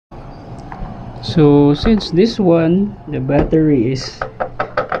So since this one, the battery is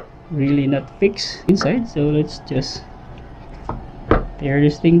really not fixed inside, so let's just tear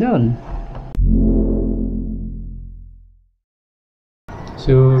this thing down.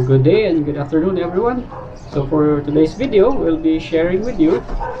 So good day and good afternoon everyone. So for today's video, we'll be sharing with you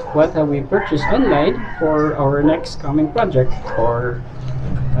what have we purchased online for our next coming project for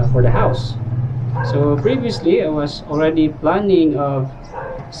the house. So previously I was already planning of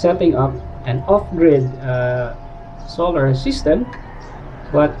setting up an off-grid solar system,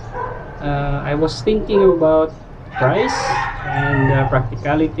 but I was thinking about price and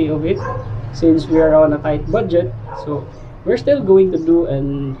practicality of it. Since we are on a tight budget, so we're still going to do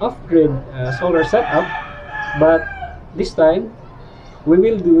an off-grid solar setup, but this time we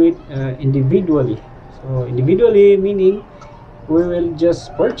will do it individually. So individually meaning we will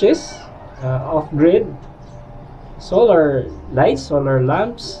just purchase off-grid solar lights, solar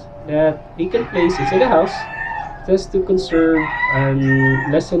lamps that we can place inside the house just to conserve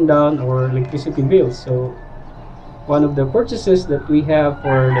and lessen down our electricity bills. So one of the purchases that we have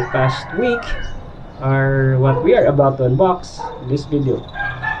for the past week are what we are about to unbox in this video.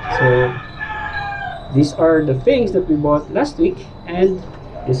 So these are the things that we bought last week, and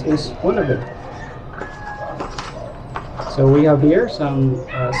this is one of them. So we have here some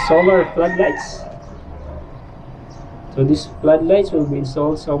solar floodlights. So these floodlights will be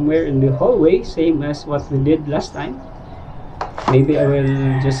installed somewhere in the hallway, same as what we did last time. Maybe I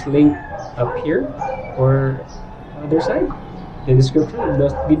will just link up here or other side, the description of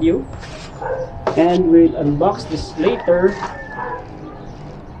the video, and we'll unbox this later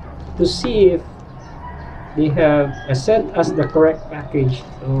to see if they have sent us the correct package.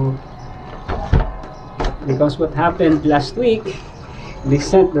 So because what happened last week, they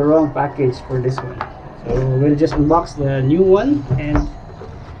sent the wrong package for this one. So we'll just unbox the new one, and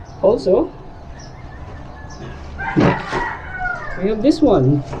also we have this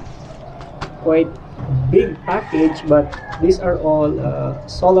one, quite big package, but these are all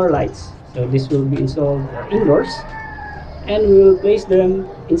solar lights. So this will be installed indoors, and we will place them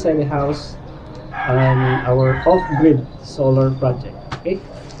inside the house on our off-grid solar project. Okay,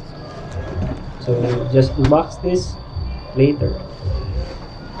 so just unbox this later.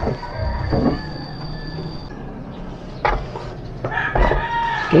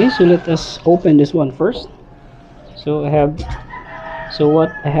 Okay, so let us open this one first. So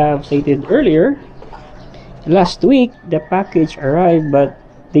what I have stated earlier, last week the package arrived, but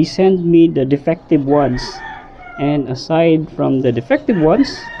they sent me the defective ones, and aside from the defective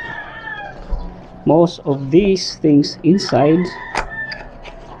ones, most of these things inside,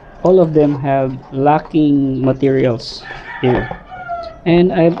 all of them have lacking materials here.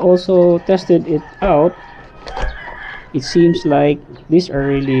 And I've also tested it out. It seems like these are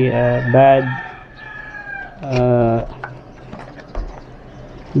really not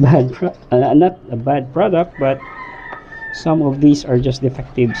a bad product, but some of these are just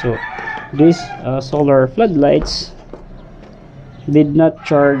defective. So these solar floodlights did not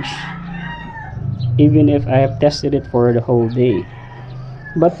charge even if I have tested it for the whole day.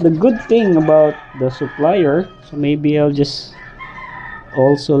 But the good thing about the supplier, so maybe I'll just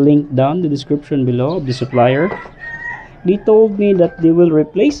also link down the description below of the supplier. They told me that they will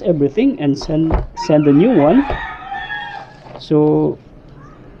replace everything and send a new one. So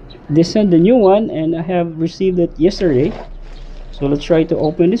they sent the new one, and I have received it yesterday. So let's try to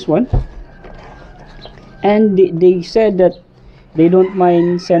open this one. And they said that they don't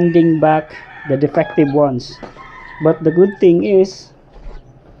mind sending back the defective ones, but the good thing is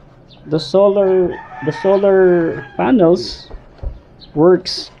the solar panels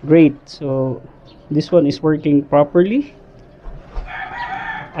works great. So this one is working properly.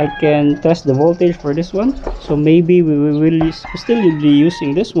 I can test the voltage for this one, so maybe we will still be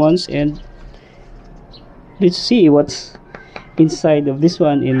using this ones, and let's see what's inside of this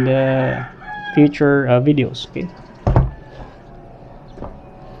one in the future videos. Okay,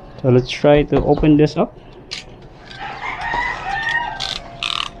 so let's try to open this up.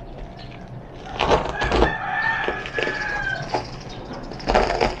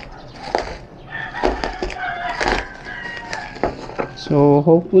 So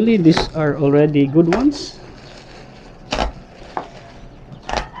hopefully these are already good ones.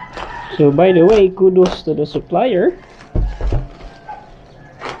 So by the way, kudos to the supplier.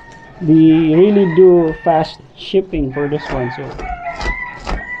 They really do fast shipping for this one. So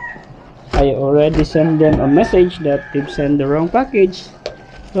I already sent them a message that they've sent the wrong package,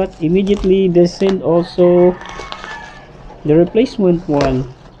 but immediately they send also the replacement one.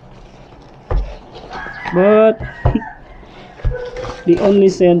 But they only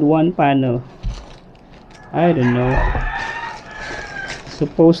send one panel. I don't know.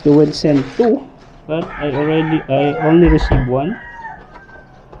 Supposed to would send two, but I only received one.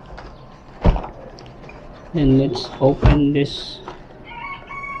 And let's open this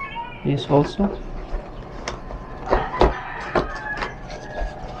also.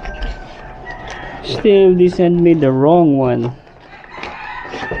 Still they sent me the wrong one.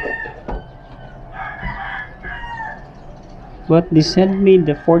 But they sent me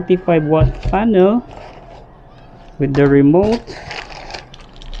the 45-watt panel with the remote,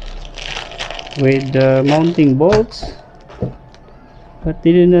 with the mounting bolts, but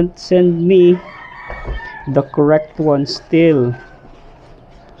they did not send me the correct one still.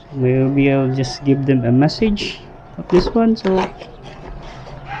 So maybe I'll just give them a message of this one. So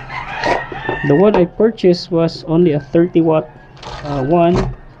the one I purchased was only a 30-watt one,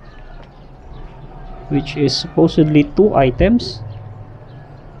 which is supposedly 2 items,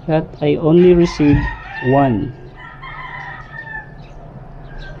 but I only received one.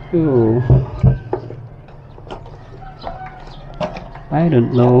 Ooh. I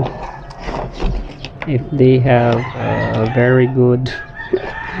don't know if they have a very good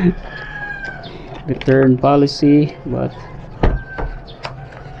return policy, but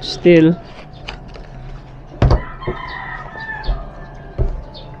still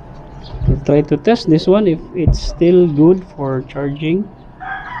we'll try to test this one if it's still good for charging.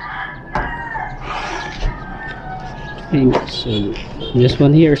 So this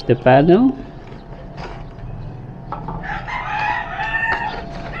one here is the panel.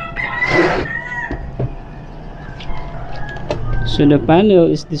 So the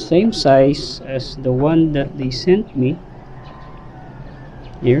panel is the same size as the one that they sent me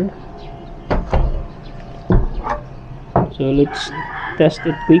here. So let's test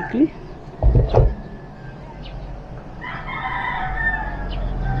it quickly.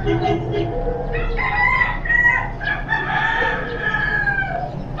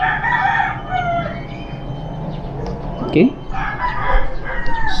 Okay,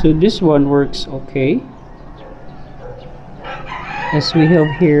 so this one works okay, as we have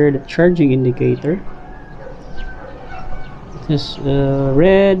here the charging indicator. This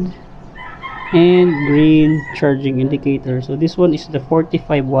red and green charging indicator. So this one is the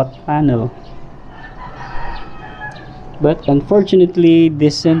 45-watt panel, but unfortunately they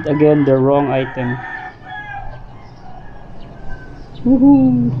sent again the wrong item.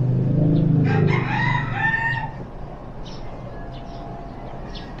 Woohoo!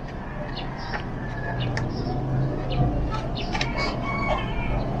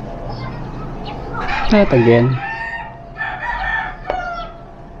 Not again.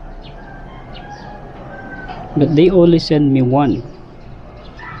 But they only send me one.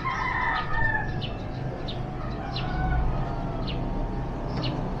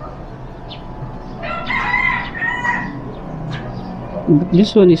 But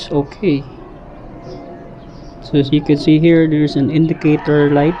this one is okay. So as you can see here, there's an indicator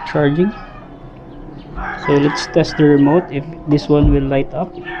light charging. So let's test the remote if this one will light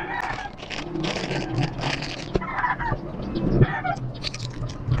up.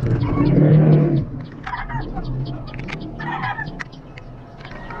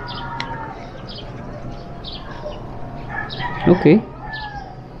 Okay,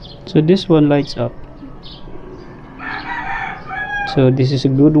 so this one lights up. So this is a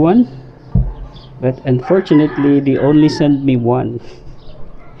good one, but unfortunately they only sent me one.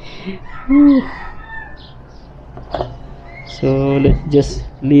 So let's just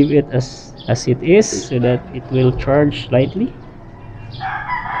leave it as it is, so that it will charge lightly.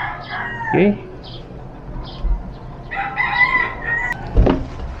 Okay.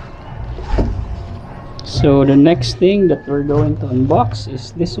 So the next thing that we're going to unbox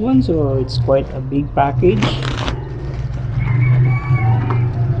is this one. So it's quite a big package.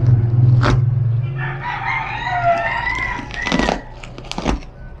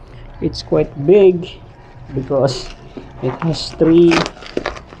 It's quite big because it has three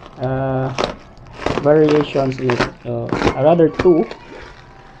variations in it, rather two.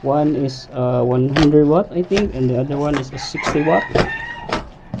 One is 100 watt I think, and the other one is a 60 watt.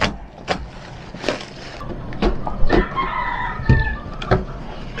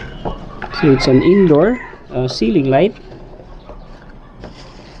 So it's an indoor ceiling light.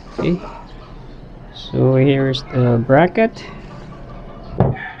 Okay, so here's the bracket.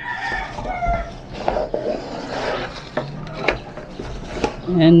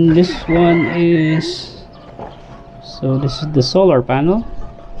 And this one is, so this is the solar panel.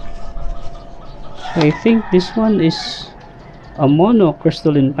 So I think this one is a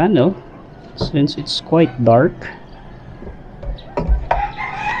monocrystalline panel, since it's quite dark.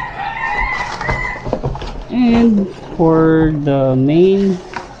 And for the main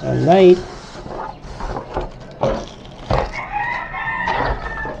light,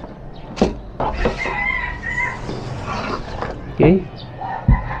 okay,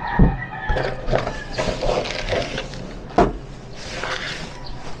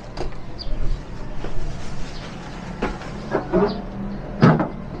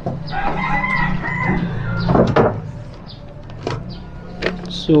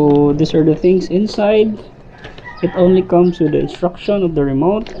 so these are the things inside. It only comes with the instruction of the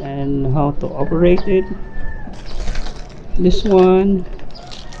remote and how to operate it. This one,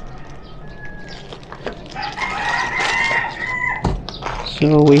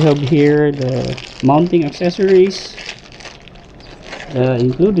 so we have here the mounting accessories, the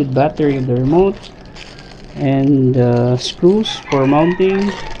included battery of the remote, and screws for mounting.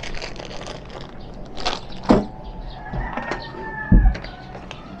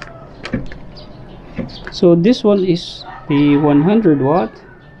 So this one is the 100-watt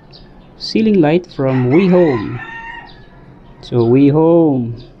ceiling light from We Home. So We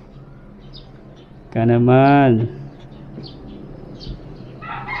Home ka naman.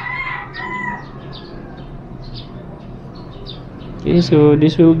 Okay, so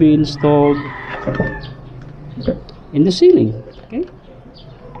this will be installed in the ceiling. Okay,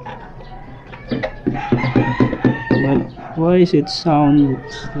 but why is it sound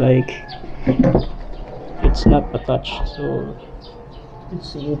like it's not attached? So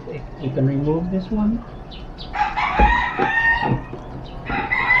let's see if we can remove this one.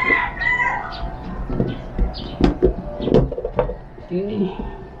 Okay.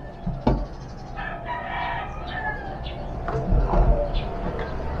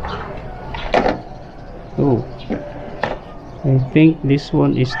 Oh, I think this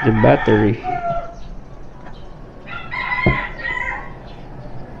one is the battery.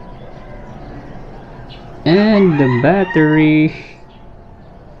 And the battery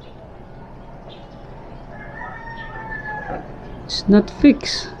is not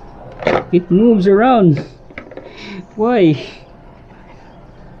fixed. It moves around. Why?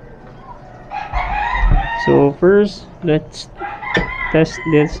 So first, let's test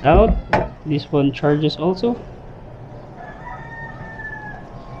this out. This one charges also.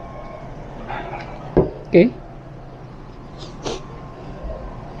 Okay.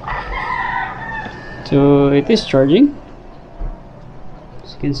 So it is charging.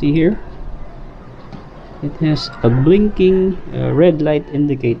 As you can see here, it has a blinking red light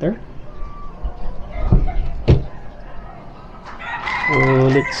indicator. So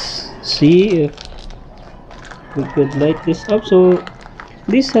let's see if we could light this up. So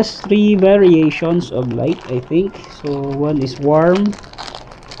this has 3 variations of light, I think. So one is warm,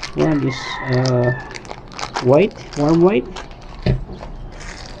 one is white, warm white,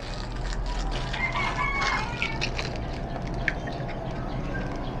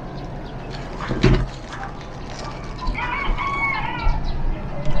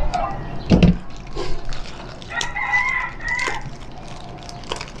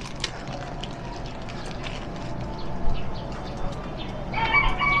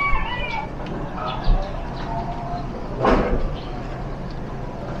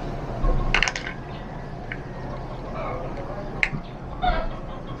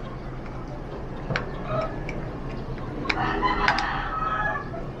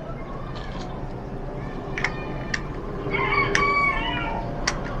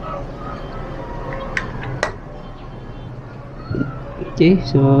 Okay,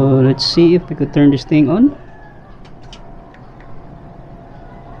 so let's see if we could turn this thing on.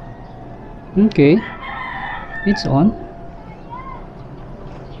 Okay, it's on.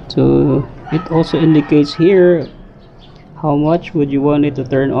 So it also indicates here how much would you want it to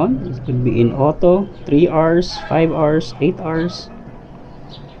turn on. It could be in auto, 3 hours, 5 hours, 8 hours,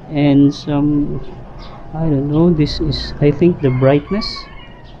 and some, I don't know, this is, I think, the brightness.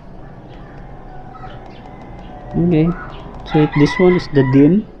 Okay, so this one is the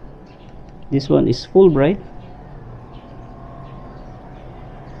dim, this one is full bright,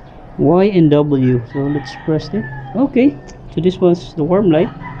 Y and W. So let's press it. Okay, so this one's the warm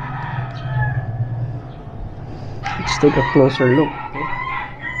light. Let's take a closer look. Okay.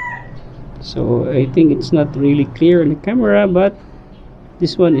 So I think it's not really clear on the camera, but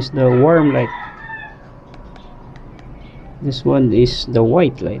this one is the warm light, this one is the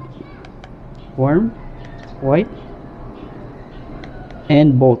white light. Warm, white,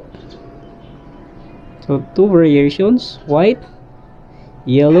 and both. So 2 variations, white,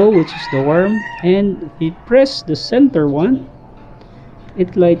 yellow, which is the warm, and if you press the center one,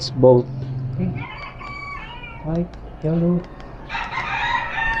 it lights both. Okay. White, yellow.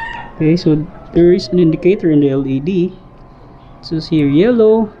 Okay, so There is an indicator in the LED. It says here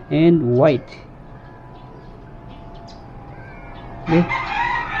yellow and white. Okay.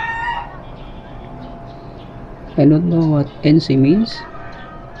 I don't know what NC means.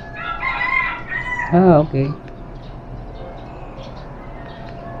 Ah, okay.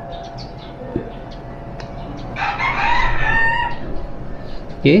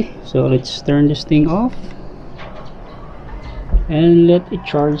 Okay, so let's turn this thing off and let it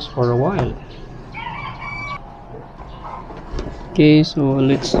charge for a while. Okay, so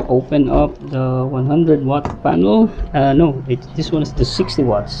let's open up the 100-watt panel. No, this one is the 60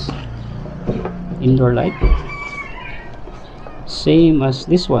 watts indoor light. Same as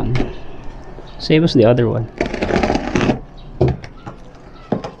this one. Same as the other one.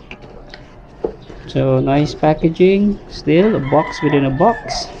 So nice packaging. Still a box within a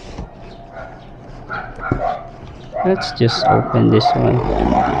box. Let's just open this one.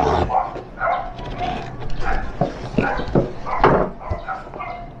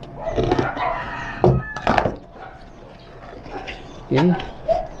 Okay.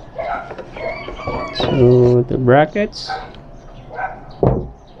 So the brackets.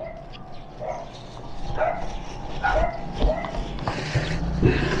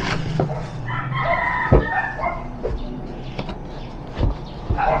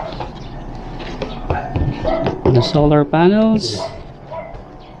 The solar panels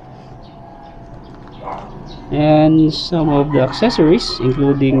and some of the accessories,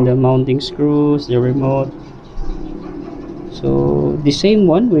 including the mounting screws, the remote. So the same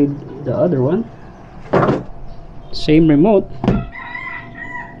one with the other one, same remote.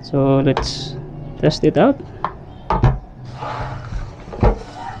 So let's test it out.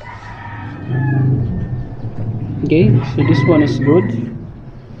 Okay, so this one is good.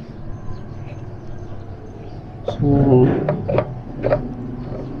 So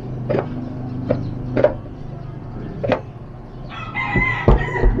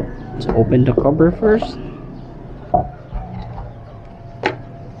let's open the cover first.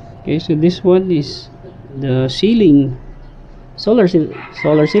 Okay, so this one is the ceiling solar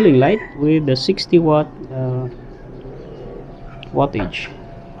ceiling light with the 60 watt wattage.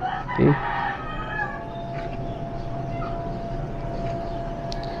 Okay,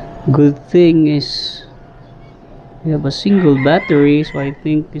 good thing is we have a single battery, so I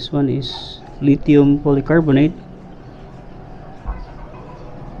think this one is lithium polycarbonate.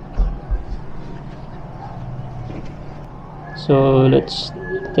 So let's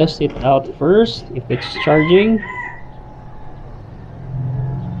test it out first if it's charging.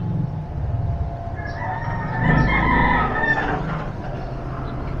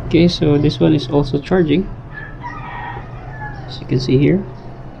 Okay, so this one is also charging, as you can see here.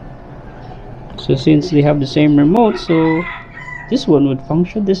 So since they have the same remote, so this one would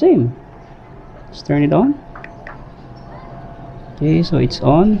function the same. Let's turn it on. Okay, so it's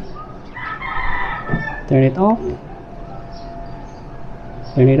on. Turn it off.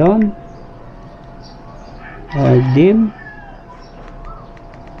 Turn it on. Dim.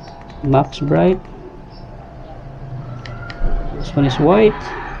 Max bright. This one is white.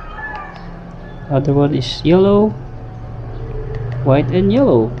 Other one is yellow. White and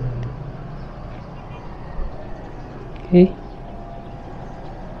yellow. Okay.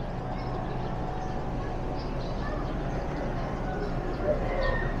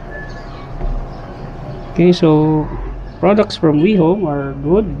 Okay, so products from WeHome are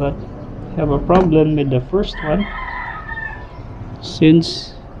good, but have a problem with the first one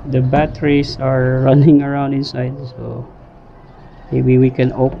since the batteries are running around inside. So maybe we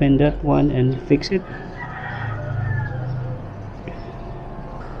can open that one and fix it.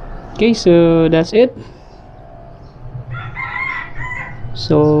 Okay, so that's it.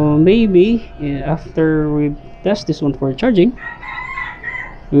 So maybe after we test this one for charging,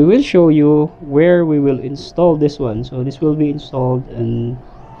 we will show you where we will install this one. So this will be installed in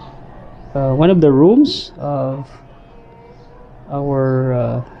one of the rooms of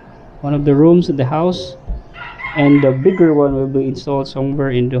our one of the rooms in the house, and the bigger one will be installed somewhere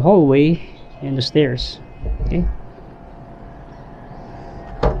in the hallway and the stairs. Okay,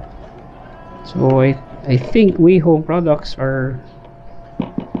 so I think WeHome products are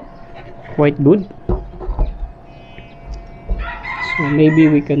quite good, so maybe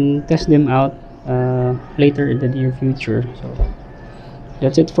we can test them out later in the near future. So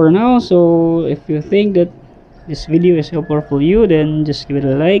that's it for now. So if you think that this video is helpful for you, then just give it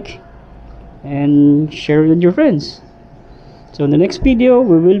a like and share it with your friends. So in the next video,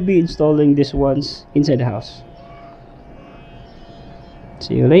 we will be installing these ones inside the house.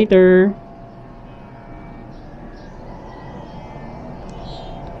 See you later.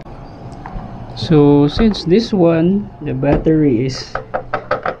 So since this one, the battery is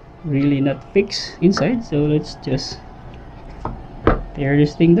really not fixed inside, so let's just tear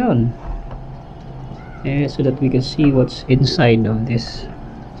this thing down, so that we can see what's inside of this.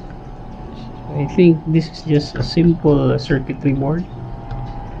 I think this is just a simple circuitry board.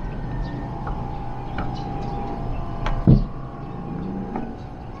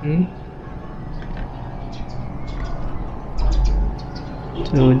 Okay,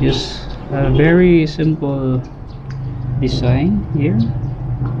 so just a very simple design here.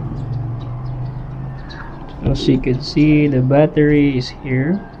 As you can see, the battery is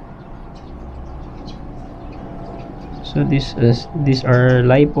here. So these are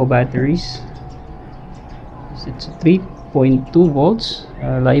LiPo batteries. It's a 3.2 volts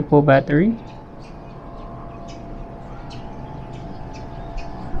LiPo battery.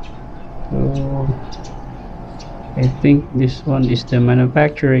 So I think this one is the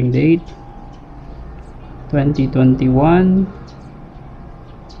manufacturing date 2021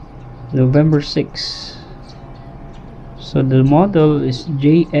 November 6. So the model is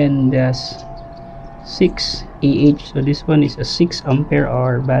JN-6AH. So this one is a 6 ampere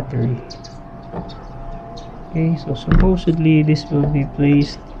hour battery. Okay, so supposedly this will be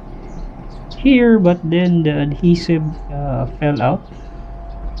placed here, but then the adhesive fell out.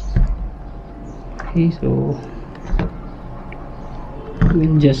 Okay, so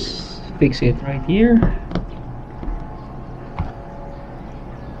we'll just fix it right here.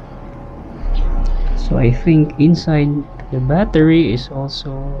 So I think inside the battery is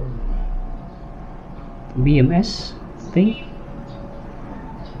also BMS thing.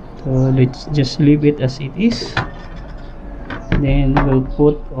 So let's just leave it as it is. Then we'll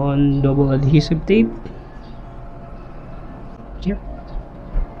put on double adhesive tape here.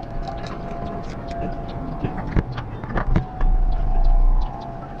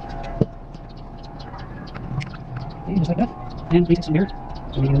 Okay, just like that. And place it some mirror.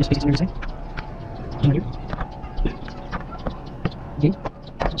 So we can just place it on the other side. Here. Okay.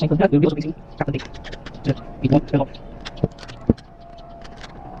 So aside from that, we'll be also placing cotton tape so that it won't fall off.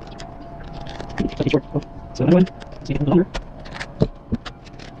 Slightly short. Oh. So another one. Let's make it a little longer.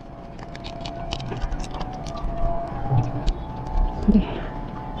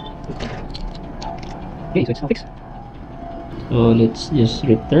 Okay, so it's now fixed. So let's just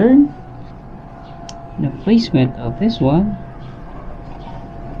return the placement of this one.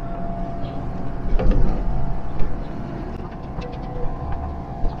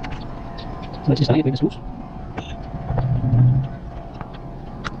 So let's just align it with the screws.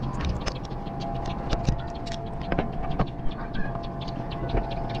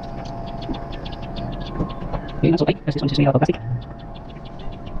 Okay, not so tight, as this one is just made out of plastic.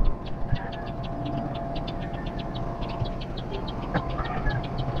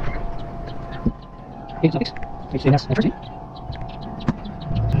 Okay, it's not fixed. So it still has the first thing.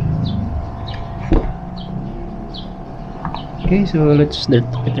 Okay, so let's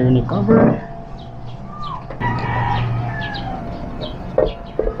return the cover.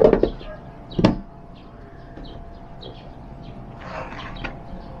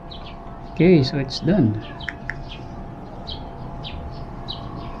 Okay, so it's done.